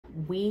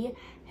We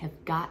have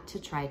got to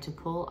try to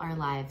pull our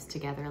lives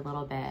together a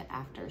little bit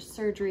after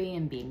surgery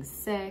and being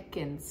sick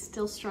and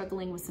still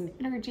struggling with some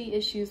energy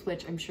issues,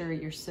 which I'm sure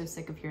you're so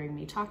sick of hearing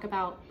me talk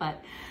about,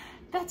 but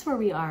that's where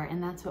we are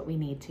and that's what we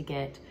need to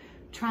get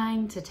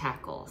trying to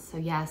tackle. So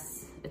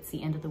yes, it's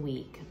the end of the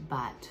week,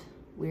 but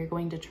we're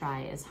going to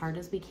try as hard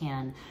as we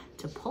can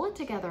to pull it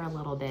together a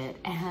little bit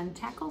and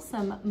tackle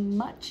some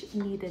much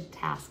needed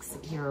tasks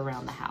here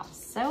around the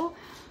house. So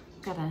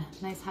got a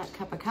nice hot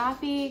cup of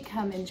coffee.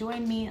 Come and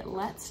join me.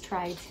 Let's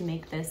try to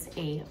make this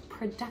a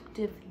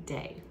productive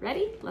day.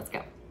 Ready? Let's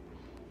go.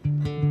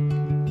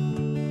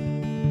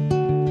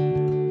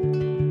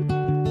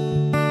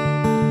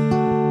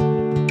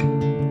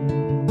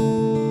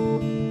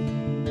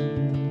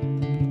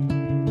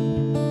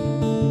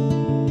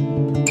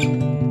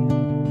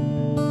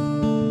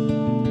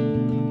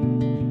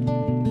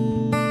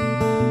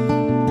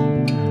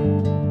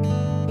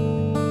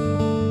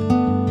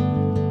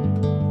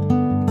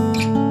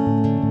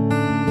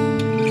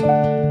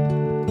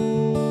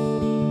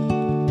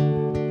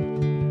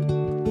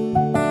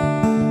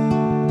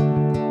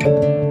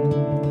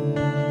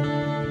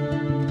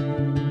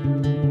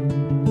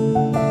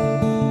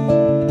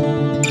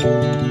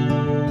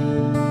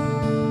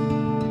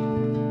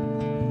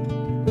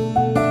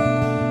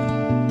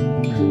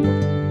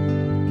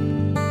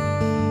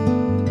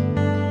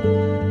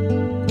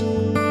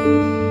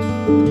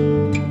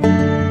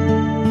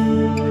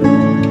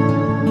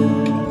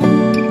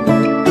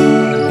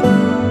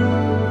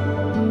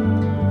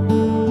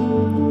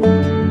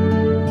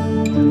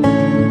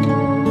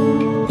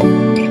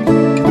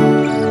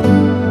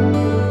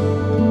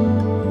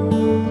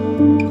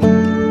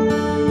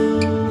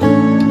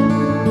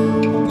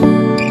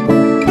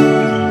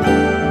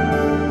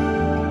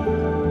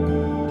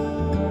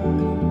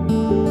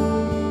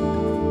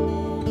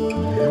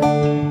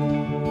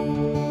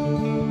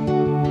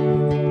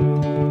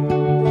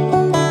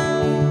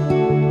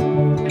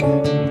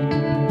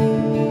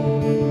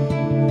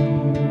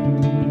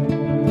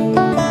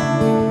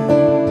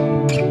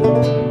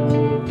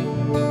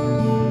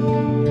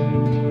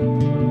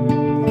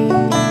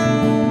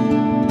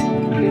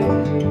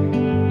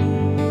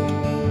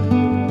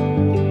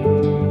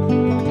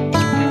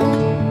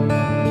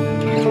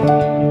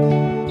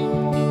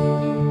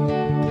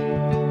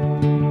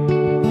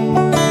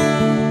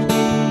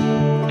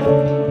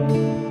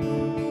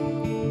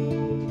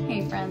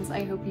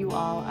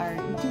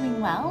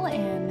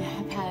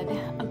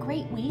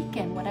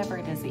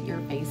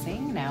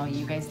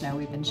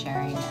 We've been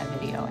sharing a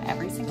video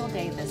every single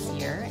day this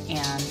year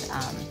and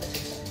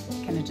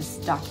kind of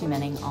just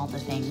documenting all the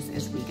things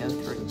as we go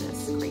through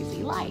this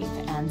crazy life.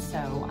 And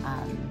so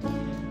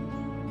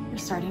we're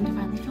starting to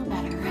finally feel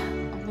better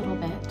a little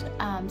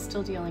bit.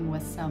 Still dealing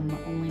with some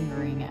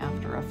lingering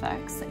after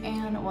effects,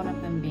 and one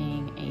of them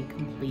being a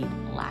complete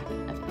lack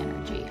of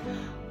energy.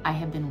 I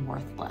have been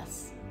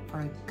worthless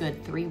for a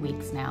good 3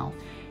 weeks now.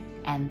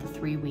 And the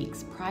 3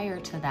 weeks prior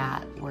to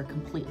that were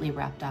completely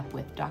wrapped up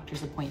with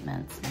doctor's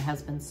appointments, my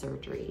husband's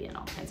surgery, and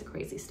all kinds of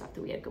crazy stuff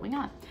that we had going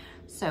on.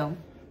 So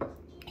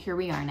here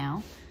we are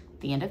now,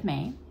 the end of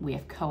May. We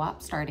have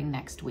co-op starting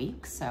next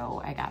week.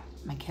 So I got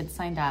my kids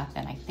signed up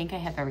and I think I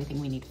have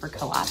everything we need for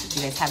co-op. If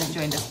you guys haven't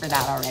joined us for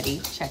that already,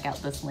 check out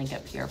this link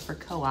up here for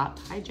co-op.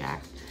 Hi,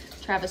 Jack.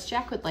 Travis,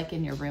 Jack would like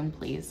in your room,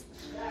 please.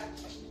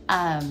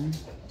 And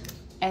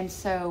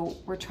so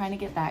we're trying to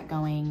get that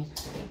going.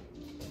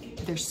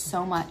 There's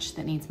so much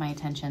that needs my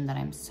attention that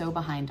I'm so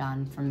behind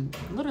on from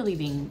literally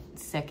being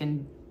sick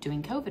and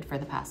doing COVID for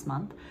the past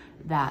month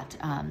that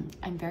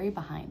I'm very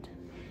behind.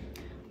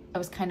 I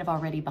was kind of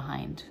already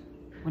behind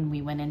when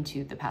we went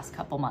into the past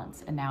couple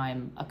months, and now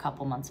I'm a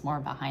couple months more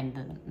behind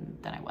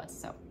than I was.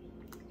 So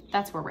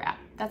that's where we're at.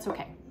 That's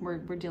okay. We're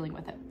dealing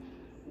with it.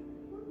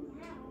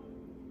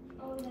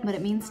 But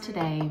it means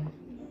today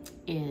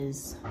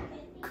is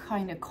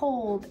kind of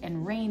cold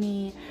and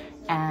rainy,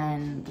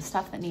 and the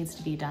stuff that needs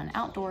to be done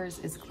outdoors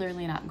is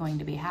clearly not going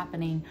to be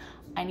happening.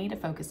 I need to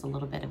focus a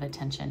little bit of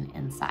attention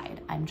inside.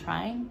 I'm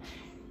trying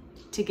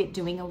to get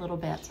doing a little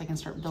bit so I can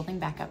start building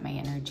back up my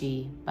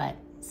energy, but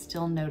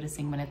still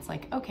noticing when it's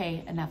like,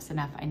 okay, enough's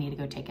enough, I need to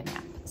go take a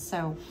nap.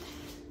 So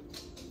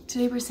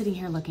today we're sitting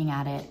here looking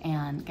at it,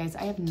 and guys,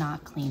 I have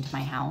not cleaned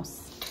my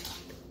house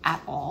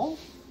at all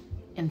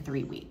in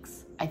 3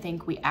 weeks. I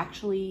think we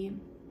actually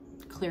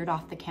cleared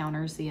off the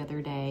counters the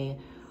other day.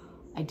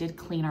 I did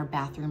clean our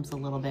bathrooms a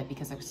little bit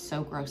because I was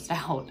so grossed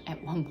out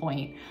at one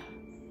point,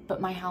 but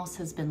my house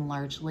has been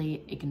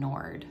largely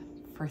ignored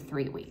for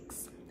 3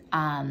 weeks.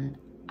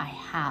 I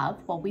have,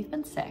 while we've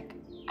been sick,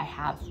 I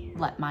have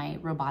let my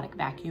robotic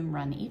vacuum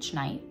run each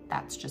night.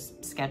 That's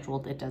just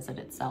scheduled, it does it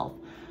itself,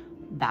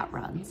 that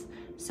runs.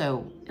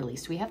 So at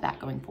least we have that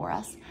going for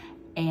us.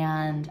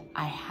 And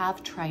I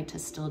have tried to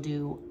still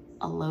do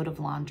a load of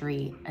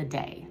laundry a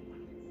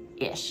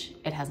day-ish.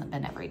 It hasn't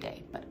been every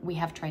day, but we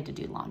have tried to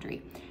do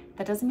laundry.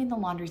 That doesn't mean the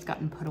laundry's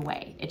gotten put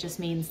away. It just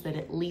means that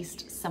at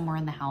least somewhere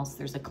in the house,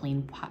 there's a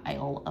clean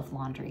pile of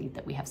laundry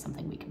that we have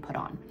something we can put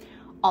on.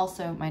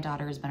 Also, my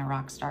daughter has been a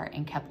rock star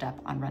and kept up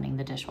on running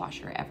the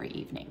dishwasher every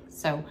evening.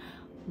 So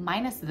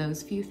minus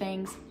those few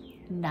things,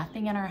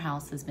 nothing in our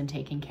house has been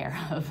taken care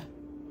of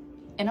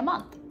in a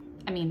month.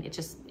 I mean,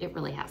 it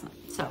really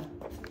hasn't. So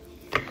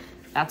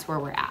that's where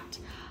we're at.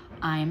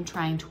 I'm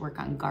trying to work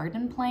on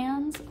garden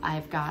plans.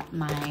 I've got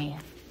my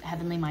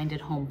Heavenly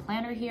Minded home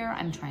planner here.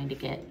 I'm trying to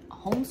get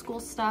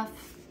homeschool stuff,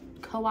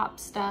 co-op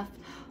stuff,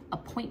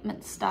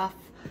 appointment stuff,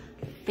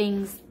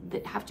 things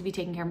that have to be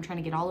taken care of. I'm trying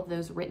to get all of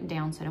those written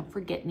down so I don't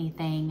forget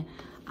anything.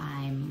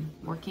 I'm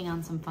working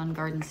on some fun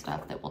garden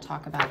stuff that we'll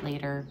talk about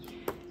later.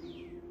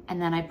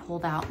 And then I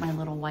pulled out my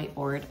little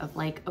whiteboard of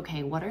like,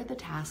 okay, what are the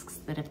tasks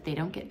that if they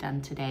don't get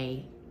done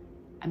today,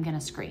 I'm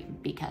gonna scream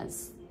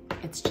because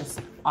it's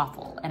just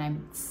awful. And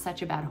I'm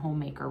such a bad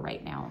homemaker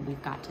right now and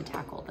we've got to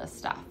tackle this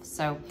stuff.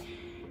 So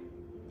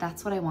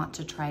that's what I want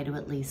to try to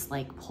at least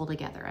like pull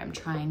together. I'm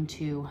trying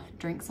to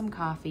drink some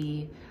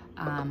coffee.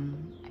 I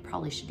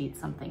probably should eat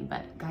something,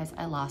 but guys,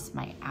 I lost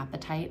my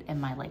appetite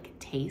and my like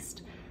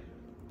taste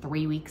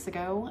 3 weeks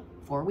ago,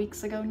 4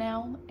 weeks ago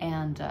now,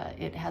 and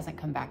it hasn't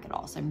come back at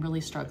all. So I'm really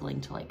struggling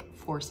to like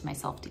force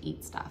myself to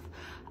eat stuff.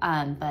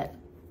 But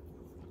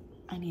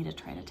I need to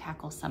try to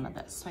tackle some of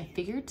this. So I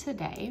figured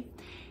today,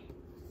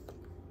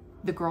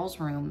 the girls'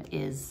 room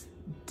is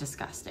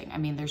disgusting. I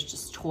mean, there's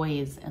just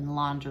toys and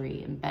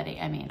laundry and bedding.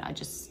 I mean,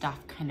 just stuff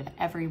kind of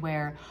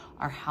everywhere.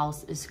 Our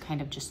house is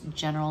kind of just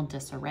general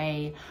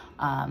disarray.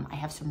 I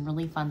have some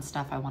really fun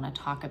stuff I want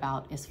to talk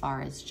about as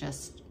far as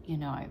just, you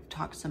know, I've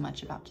talked so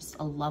much about just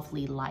a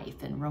lovely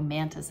life and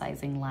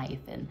romanticizing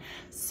life and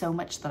so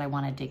much that I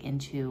want to dig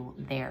into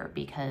there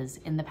because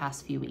in the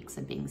past few weeks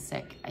of being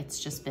sick, it's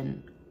just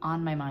been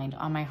on my mind,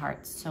 on my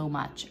heart so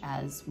much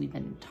as we've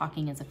been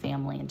talking as a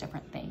family and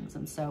different things.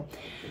 And so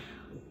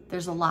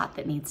there's a lot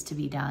that needs to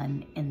be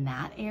done in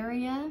that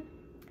area.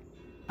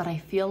 But I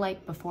feel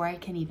like before I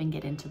can even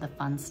get into the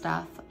fun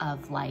stuff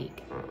of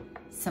like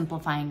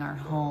simplifying our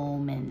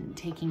home and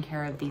taking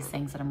care of these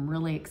things that I'm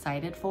really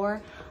excited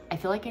for, I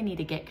feel like I need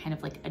to get kind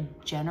of like a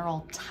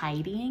general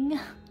tidying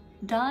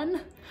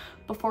done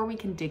before we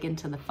can dig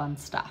into the fun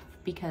stuff.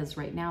 Because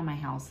right now my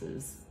house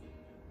is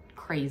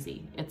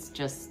crazy. It's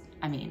just,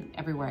 I mean,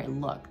 everywhere I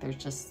look, there's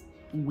just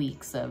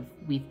weeks of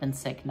we've been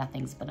sick,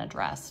 nothing's been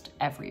addressed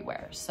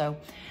everywhere. So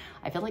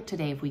I feel like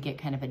today, if we get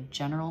kind of a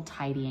general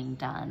tidying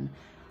done,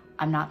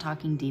 I'm not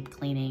talking deep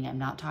cleaning, I'm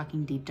not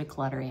talking deep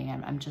decluttering,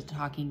 I'm just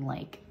talking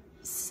like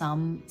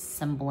some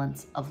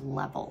semblance of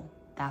level.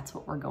 That's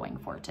what we're going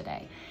for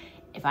today.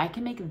 If I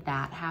can make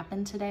that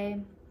happen today,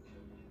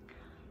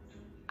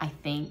 I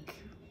think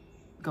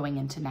going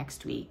into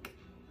next week,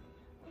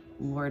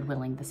 Lord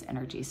willing, this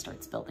energy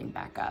starts building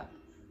back up.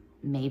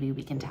 Maybe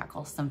we can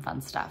tackle some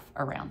fun stuff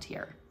around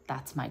here.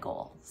 That's my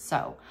goal.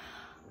 So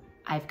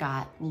I've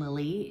got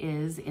Lily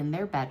is in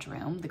their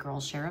bedroom. The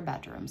girls share a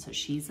bedroom. So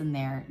she's in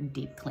there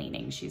deep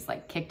cleaning. She's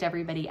like kicked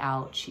everybody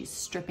out. She's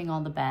stripping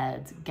all the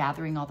beds,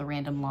 gathering all the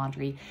random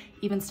laundry,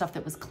 even stuff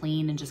that was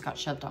clean and just got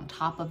shoved on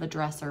top of a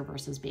dresser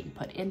versus being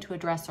put into a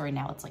dresser. And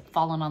now it's like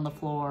fallen on the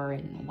floor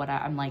and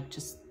I'm like,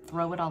 just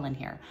throw it all in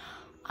here.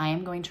 I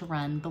am going to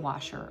run the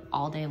washer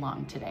all day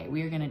long today.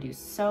 We are going to do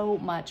so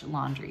much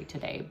laundry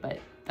today, but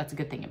that's a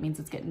good thing. It means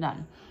it's getting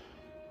done.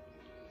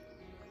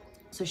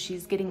 So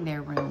she's getting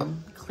their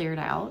room cleared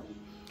out.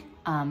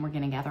 We're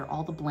gonna gather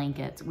all the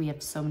blankets. We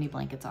have so many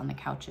blankets on the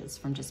couches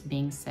from just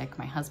being sick.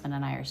 My husband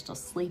and I are still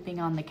sleeping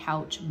on the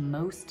couch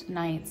most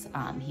nights.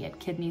 He had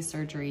kidney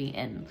surgery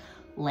and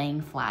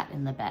laying flat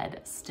in the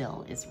bed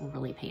still is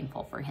really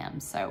painful for him.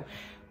 So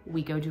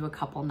we go do a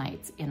couple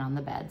nights in on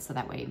the bed so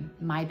that way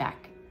my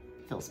back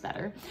feels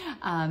better.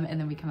 And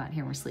then we come out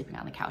here and we're sleeping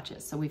on the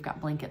couches. So we've got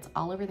blankets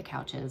all over the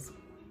couches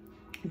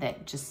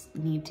that just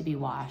need to be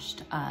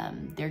washed.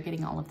 They're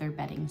getting all of their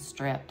bedding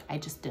stripped. I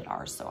just did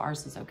ours, so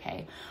ours is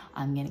okay.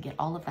 I'm gonna get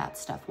all of that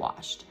stuff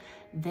washed.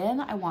 Then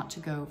I want to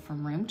go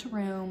from room to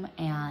room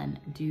and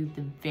do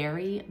the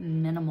very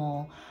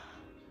minimal,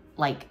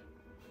 like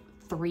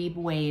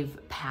 3-wave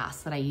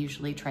pass that I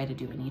usually try to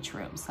do in each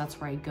room. So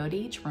that's where I go to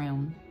each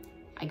room,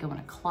 I go in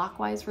a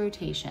clockwise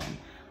rotation,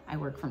 I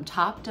work from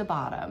top to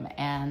bottom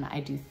and I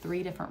do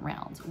 3 different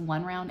rounds.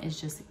 One round is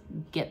just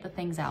get the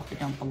things out that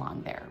don't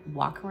belong there.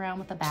 Walk around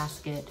with a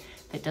basket.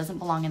 If it doesn't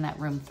belong in that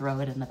room, throw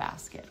it in the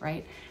basket,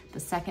 right? The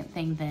second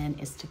thing then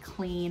is to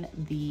clean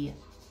the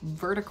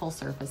vertical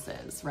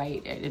surfaces,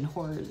 right?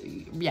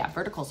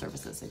 Vertical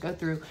surfaces. So go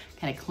through,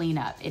 kind of clean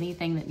up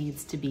anything that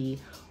needs to be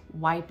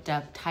wiped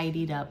up,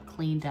 tidied up,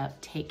 cleaned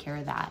up, take care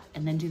of that.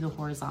 And then do the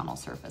horizontal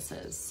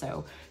surfaces.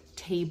 So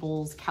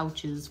tables,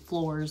 couches,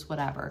 floors,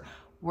 whatever.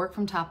 Work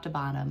from top to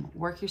bottom,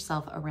 work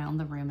yourself around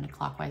the room in a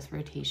clockwise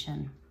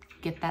rotation,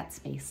 get that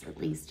space at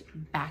least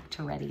back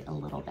to ready a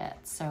little bit.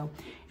 So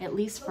at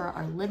least for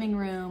our living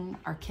room,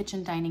 our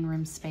kitchen dining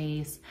room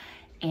space,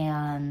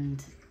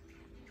 and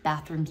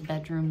bathrooms,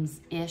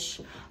 bedrooms-ish,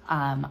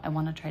 I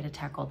wanna try to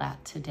tackle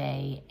that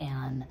today.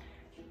 And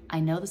I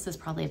know this is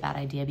probably a bad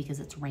idea because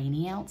it's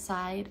rainy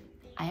outside.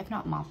 I have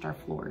not mopped our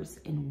floors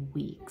in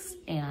weeks,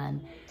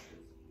 and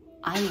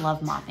I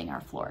love mopping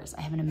our floors.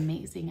 I have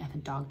a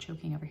dog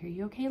choking over here.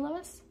 You okay,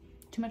 Lois?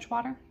 Too much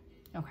water?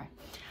 Okay.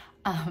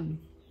 I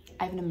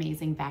have an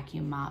amazing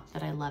vacuum mop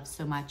that I love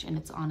so much, and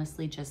it's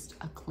honestly just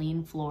a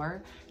clean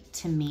floor.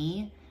 To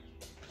me,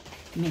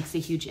 makes a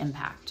huge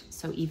impact.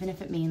 So even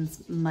if it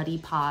means muddy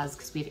paws,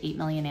 because we have 8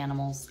 million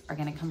animals, are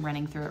gonna come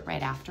running through it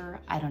right after,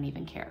 I don't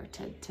even care.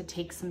 To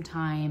take some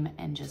time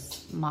and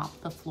just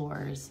mop the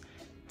floors,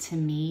 to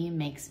me,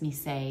 makes me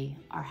say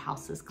our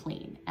house is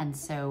clean. And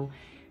so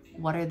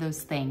what are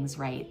those things,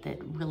 right,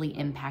 that really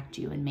impact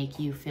you and make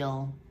you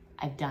feel,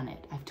 I've done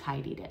it, I've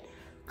tidied it?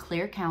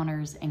 Clear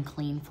counters and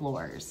clean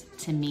floors.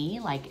 To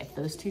me, like if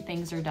those two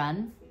things are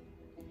done,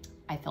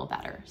 I feel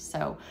better.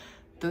 So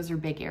those are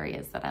big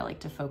areas that I like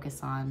to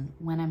focus on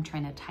when I'm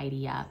trying to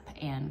tidy up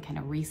and kind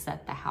of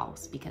reset the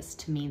house, because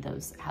to me,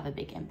 those have a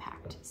big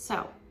impact. So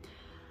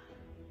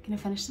I'm gonna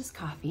finish this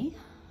coffee.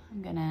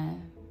 I'm gonna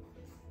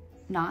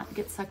not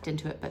get sucked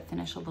into it, but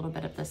finish a little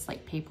bit of this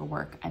like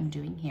paperwork I'm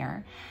doing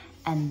here.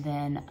 And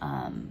then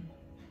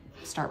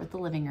start with the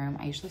living room.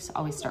 I usually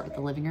always start with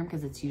the living room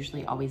because it's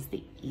usually always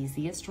the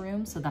easiest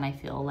room. So then I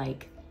feel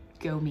like,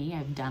 go me,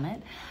 I've done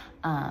it.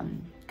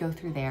 Go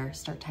through there,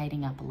 start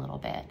tidying up a little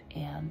bit.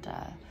 And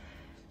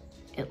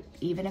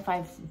even if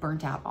I've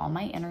burnt out all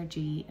my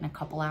energy in a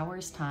couple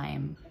hours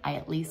time, I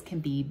at least can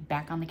be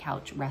back on the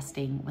couch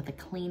resting with a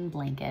clean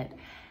blanket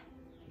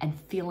and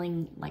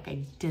feeling like I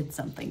did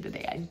something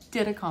today. I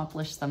did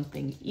accomplish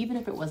something. Even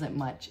if it wasn't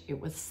much,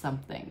 it was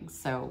something.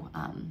 So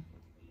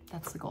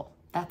that's the goal.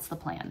 That's the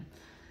plan.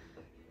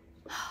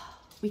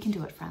 We can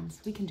do it, friends.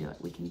 We can do it.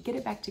 We can get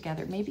it back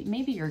together.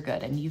 Maybe you're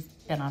good and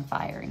you've been on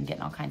fire and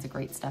getting all kinds of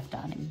great stuff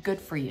done, and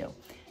good for you.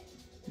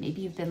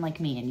 Maybe you've been like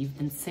me and you've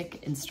been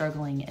sick and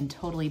struggling and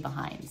totally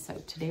behind. So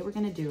today we're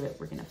gonna do it.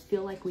 We're gonna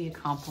feel like we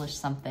accomplished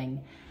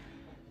something,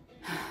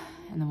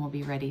 and then we'll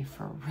be ready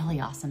for a really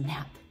awesome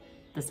nap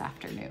this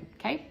afternoon,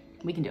 okay?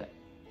 We can do it.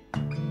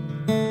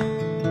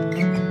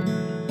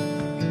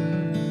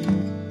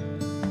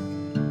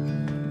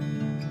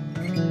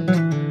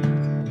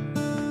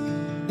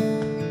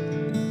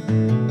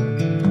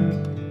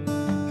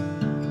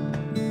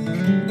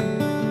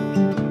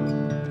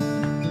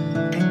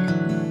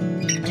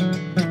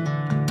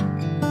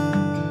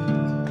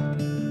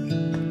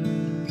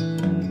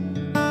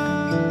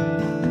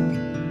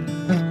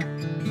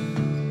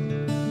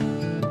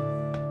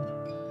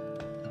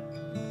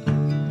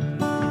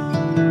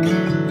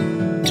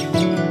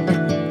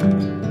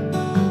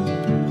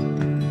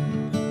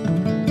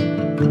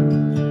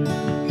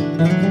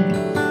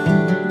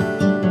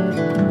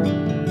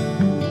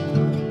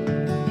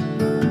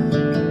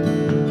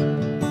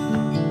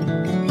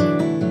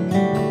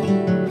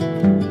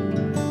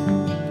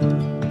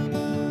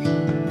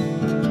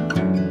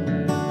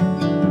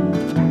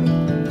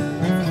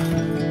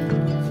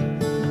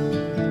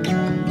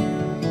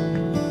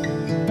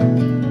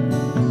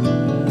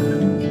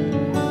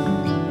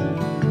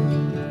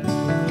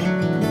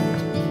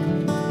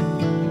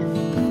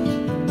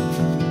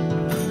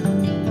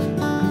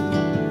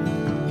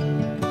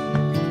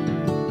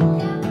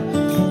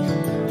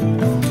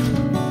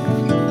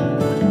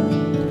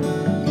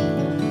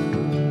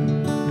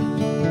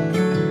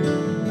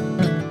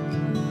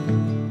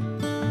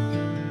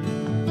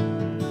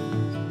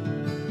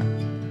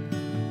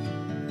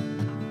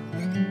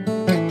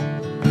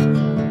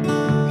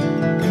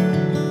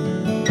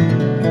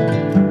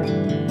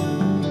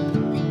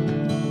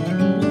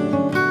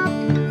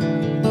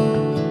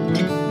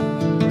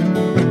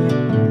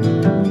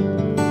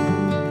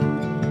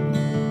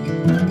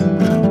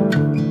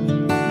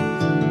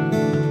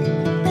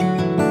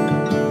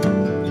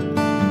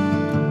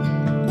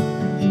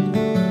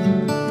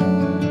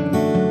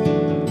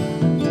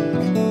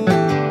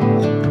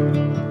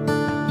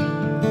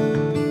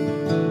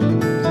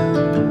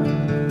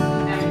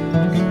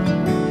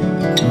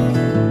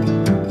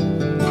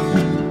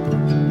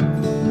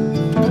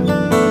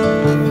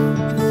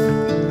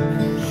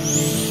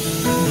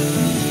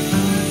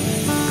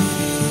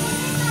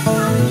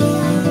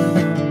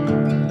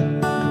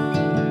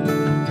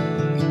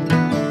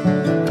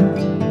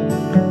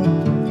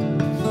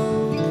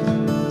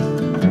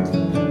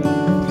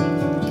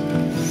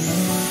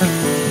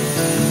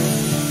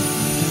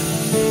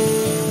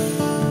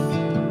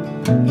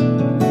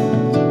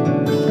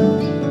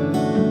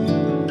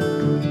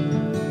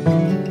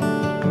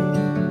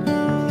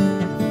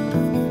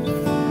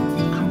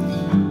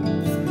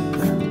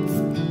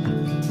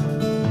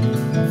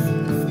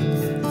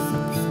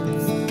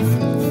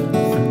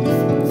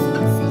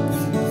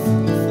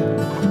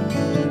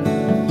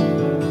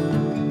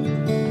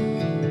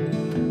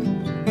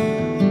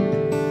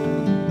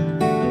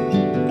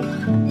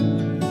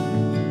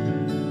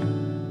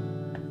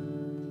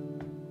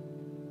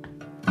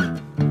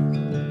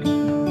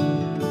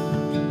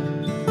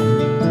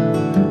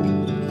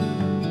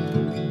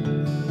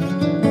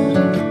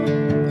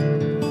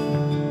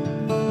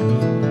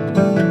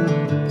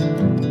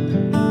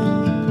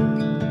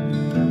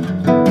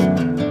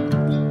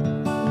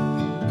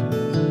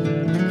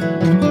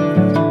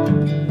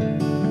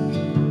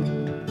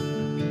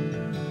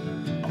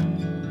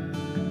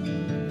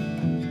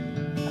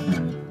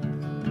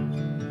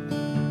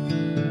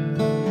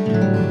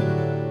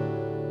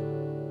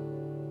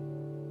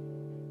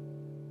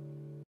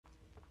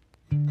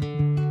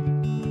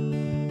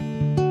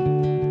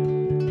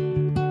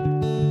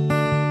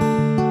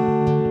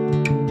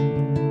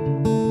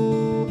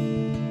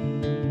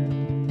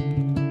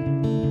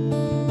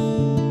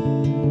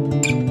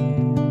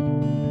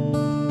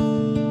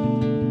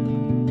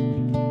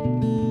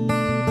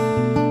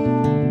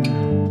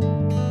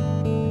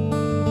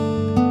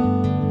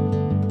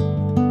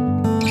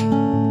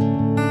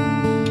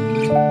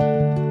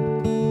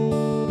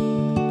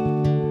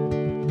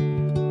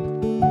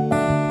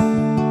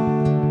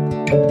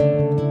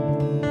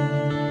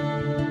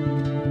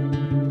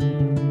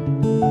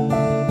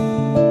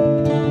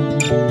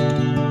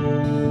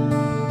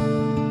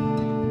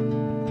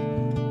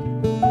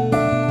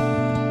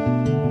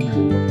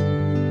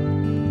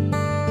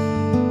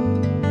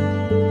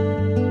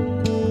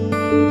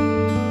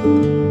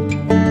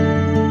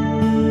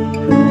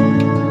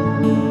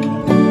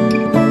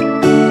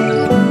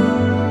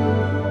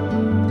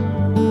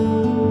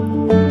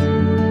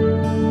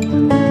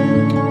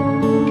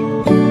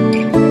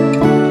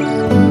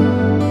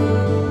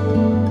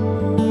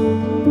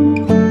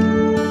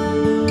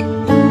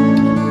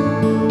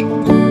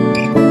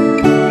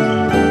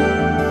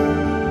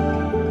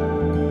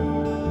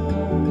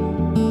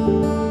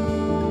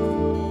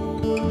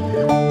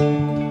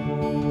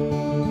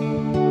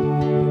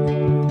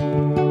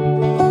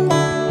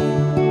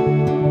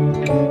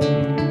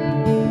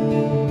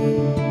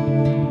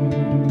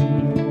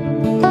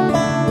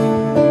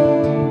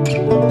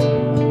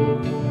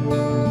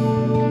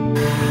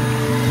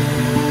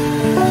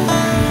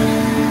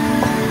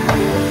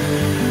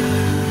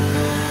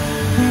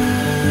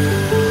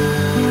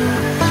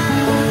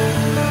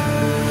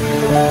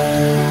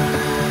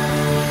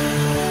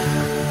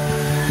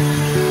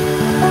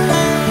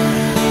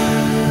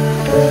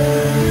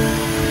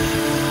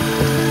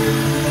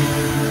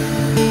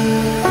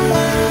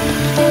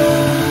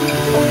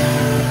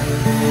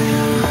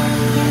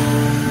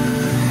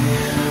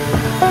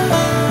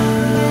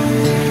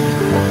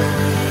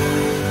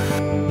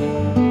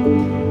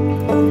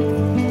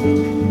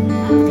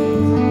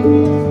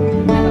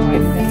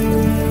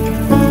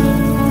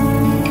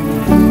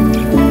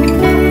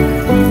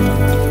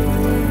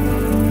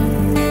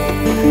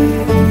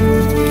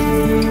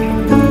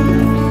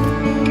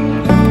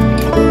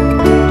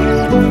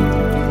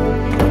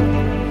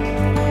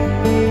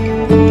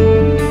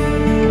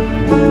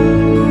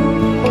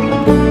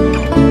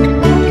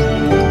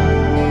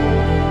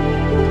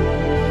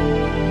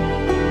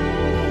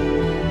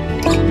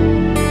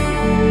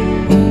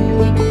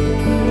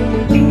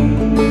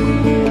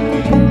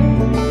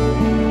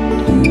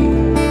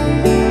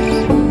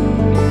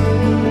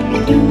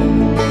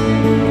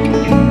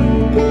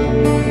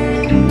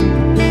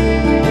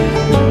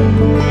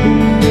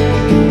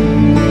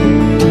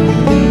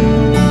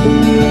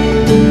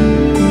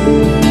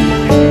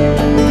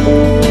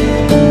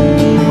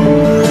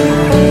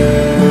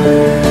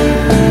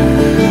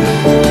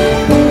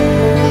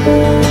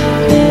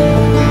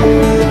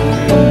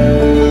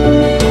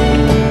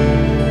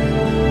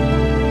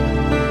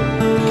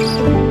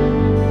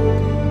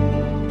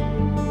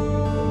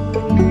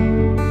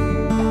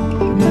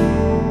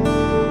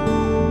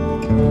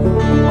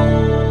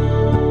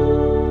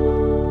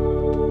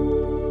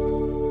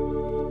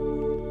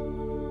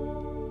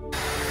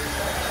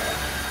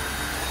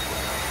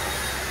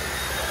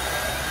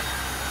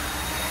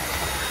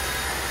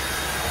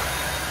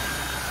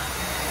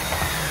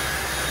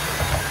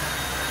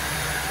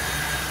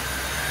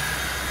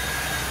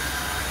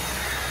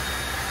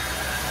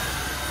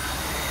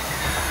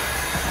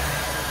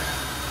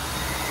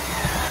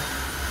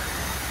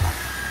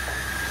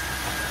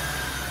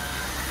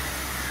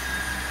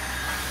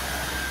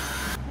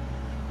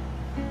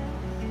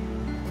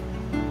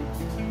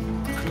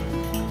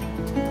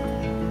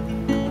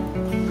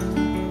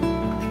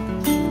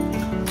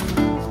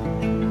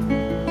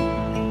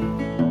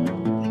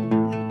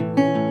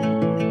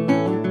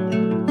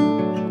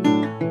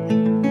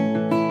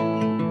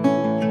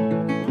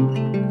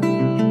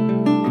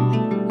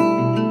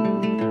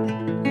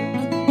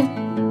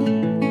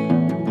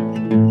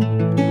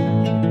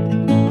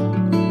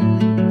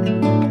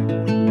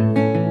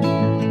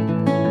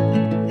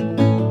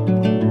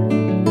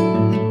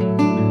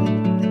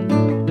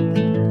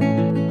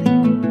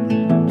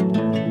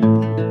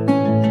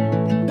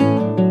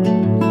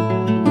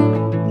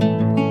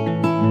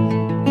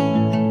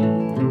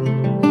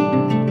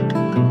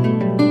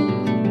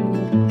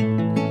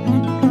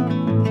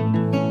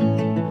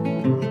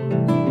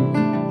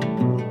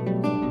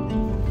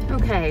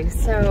 Okay,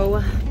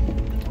 so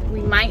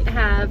we might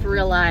have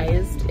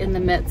realized in the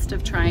midst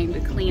of trying to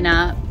clean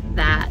up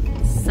that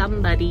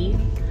somebody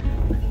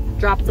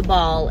dropped the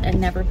ball and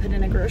never put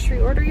in a grocery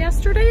order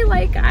yesterday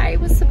like I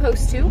was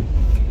supposed to.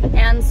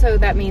 And so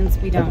that means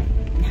we don't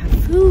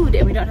have food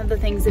and we don't have the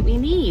things that we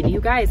need. You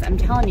guys, I'm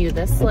telling you,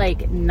 this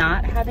like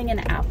not having an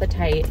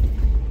appetite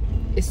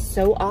is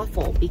so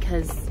awful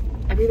because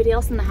everybody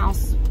else in the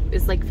house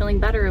is like feeling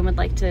better and would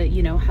like to,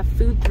 you know, have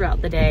food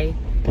throughout the day.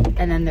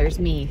 And then there's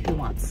me who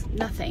wants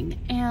nothing.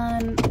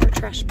 And our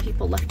trash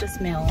people left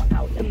us mail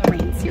out in the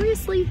rain.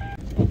 Seriously?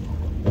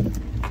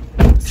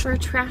 So our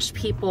trash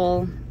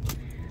people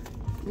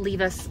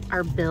leave us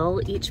our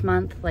bill each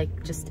month,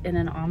 like just in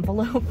an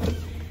envelope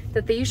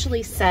that they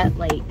usually set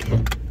like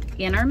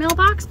in our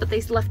mailbox, but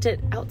they left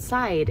it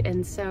outside.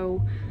 And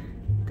so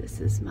this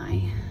is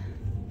my,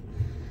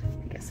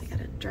 I guess I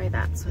gotta dry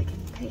that so I can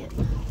pay it.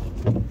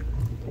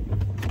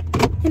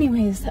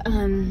 Anyways,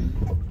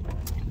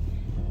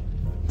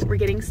 we're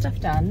getting stuff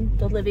done.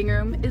 The living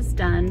room is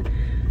done.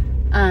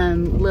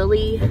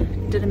 Lily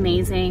did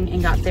amazing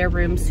and got their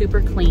room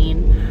super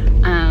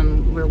clean.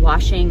 We're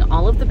washing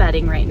all of the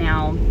bedding right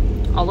now,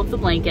 all of the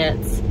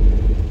blankets,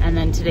 and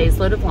then today's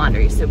load of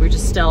laundry. So we're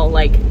just still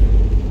like,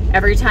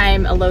 every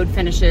time a load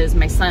finishes,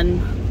 my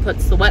son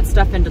puts the wet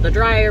stuff into the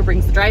dryer,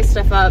 brings the dry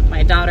stuff up,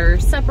 my daughter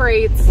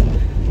separates,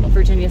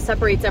 Virginia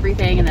separates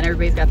everything, and then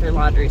everybody's got their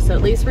laundry. So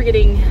at least we're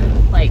getting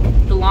like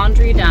the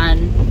laundry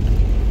done,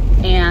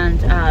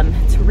 and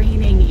it's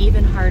raining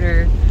even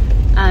harder.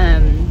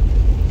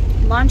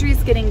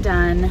 Laundry's getting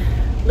done.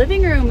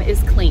 Living room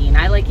is clean.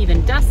 I like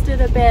even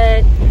dusted a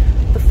bit.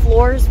 The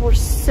floors were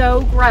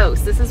so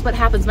gross. This is what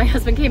happens. My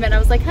husband came in, I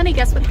was like, honey,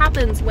 guess what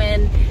happens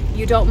when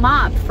you don't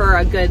mop for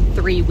a good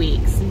 3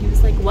 weeks? And he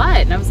was like, what?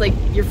 And I was like,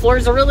 your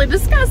floors are really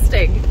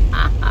disgusting.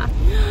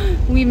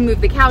 We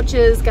moved the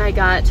couches, Guy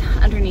got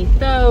underneath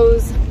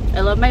those.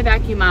 I love my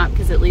vacuum mop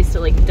because at least it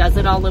like does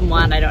it all in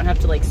one. I don't have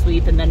to like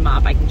sweep and then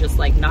mop. I can just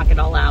like knock it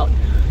all out.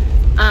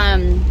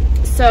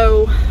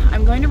 So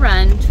I'm going to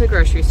run to the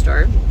grocery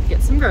store,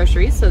 get some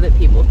groceries so that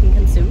people can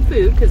consume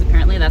food, because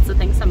apparently that's the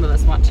thing some of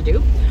us want to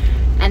do.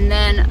 And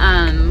then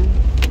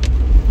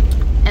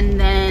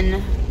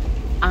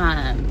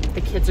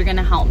the kids are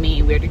gonna help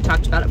me. We already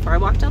talked about it before I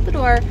walked out the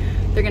door.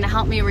 They're gonna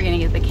help me. We're gonna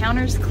get the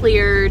counters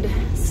cleared,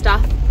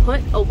 stuff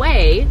put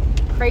away.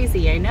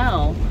 Crazy, I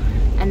know.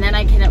 And then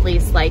I can at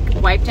least like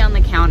wipe down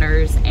the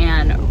counters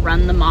and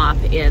run the mop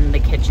in the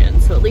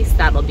kitchen. So at least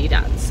that'll be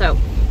done. So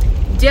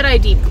did I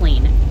deep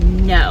clean?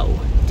 No.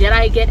 Did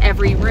I get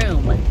every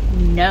room?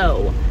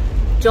 No.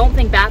 Don't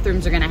think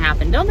bathrooms are gonna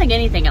happen. Don't think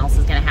anything else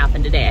is gonna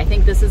happen today. I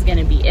think this is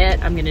gonna be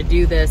it. I'm gonna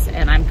do this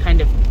and I'm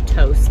kind of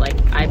toast. Like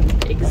I'm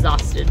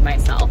exhausted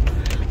myself,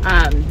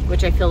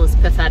 which I feel is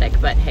pathetic,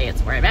 but hey,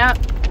 it's where I'm at.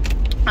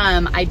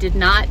 I did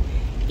not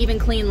even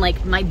clean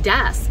like my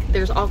desk.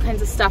 There's all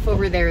kinds of stuff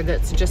over there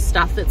that's just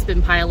stuff that's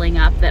been piling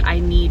up that I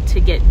need to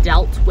get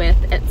dealt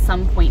with at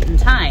some point in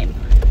time.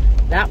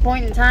 That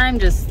point in time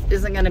just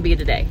isn't gonna be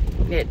today.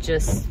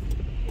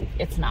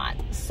 It's not.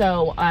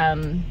 So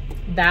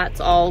that's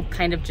all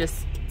kind of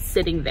just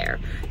sitting there.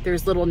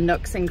 There's little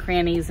nooks and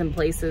crannies and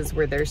places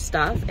where there's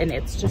stuff, and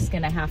it's just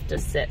gonna have to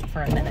sit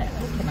for a minute.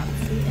 I cannot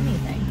see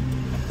anything.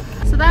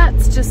 So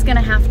that's just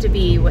gonna have to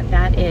be what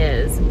that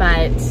is,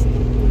 but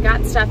we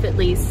got stuff at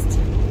least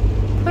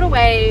put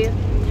away,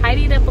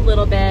 tidied up a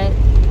little bit.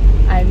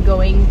 I'm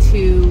going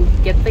to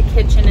get the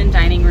kitchen and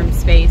dining room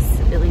space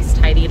at least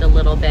tidied a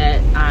little bit.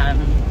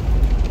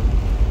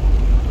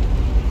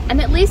 And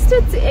at least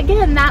it's,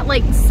 again, that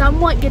like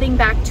somewhat getting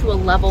back to a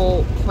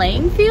level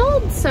playing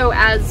field. So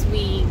as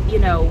we, you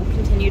know,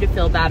 continue to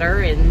feel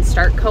better and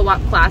start co-op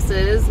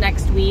classes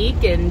next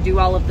week and do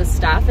all of the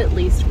stuff, at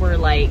least we're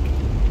like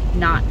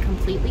not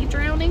completely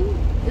drowning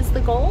is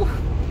the goal.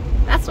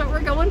 That's what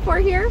we're going for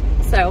here.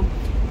 So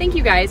thank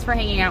you guys for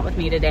hanging out with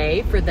me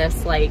today for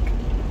this like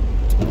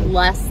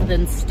less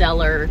than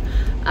stellar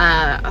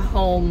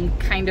home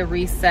kind of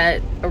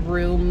reset, a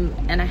room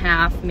and a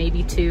half,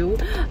 maybe two.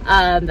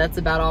 That's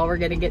about all we're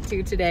gonna get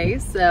to today.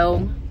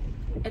 So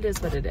it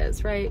is what it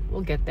is, right?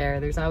 We'll get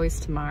there. There's always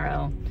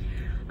tomorrow.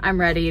 I'm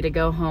ready to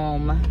go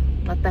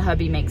home, let the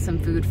hubby make some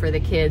food for the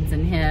kids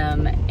and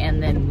him,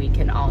 and then we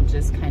can all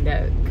just kind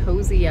of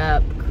cozy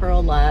up,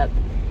 curl up,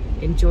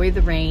 enjoy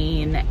the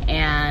rain,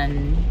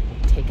 and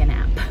take a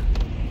nap,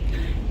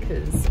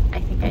 because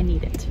I think I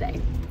need it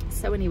today.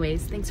 So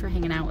anyways, thanks for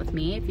hanging out with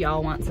me. If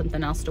y'all want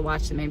something else to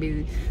watch that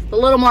maybe a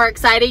little more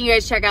exciting, you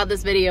guys check out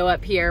this video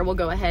up here. We'll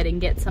go ahead and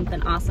get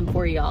something awesome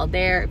for you all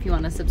there. If you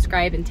want to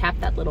subscribe and tap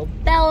that little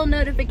bell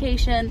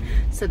notification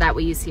so that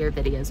way you see our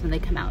videos when they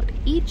come out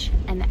each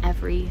and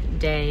every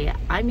day.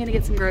 I'm gonna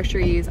get some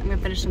groceries. I'm gonna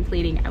finish some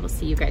cleaning. I will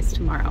see you guys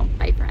tomorrow.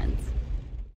 Bye, friends.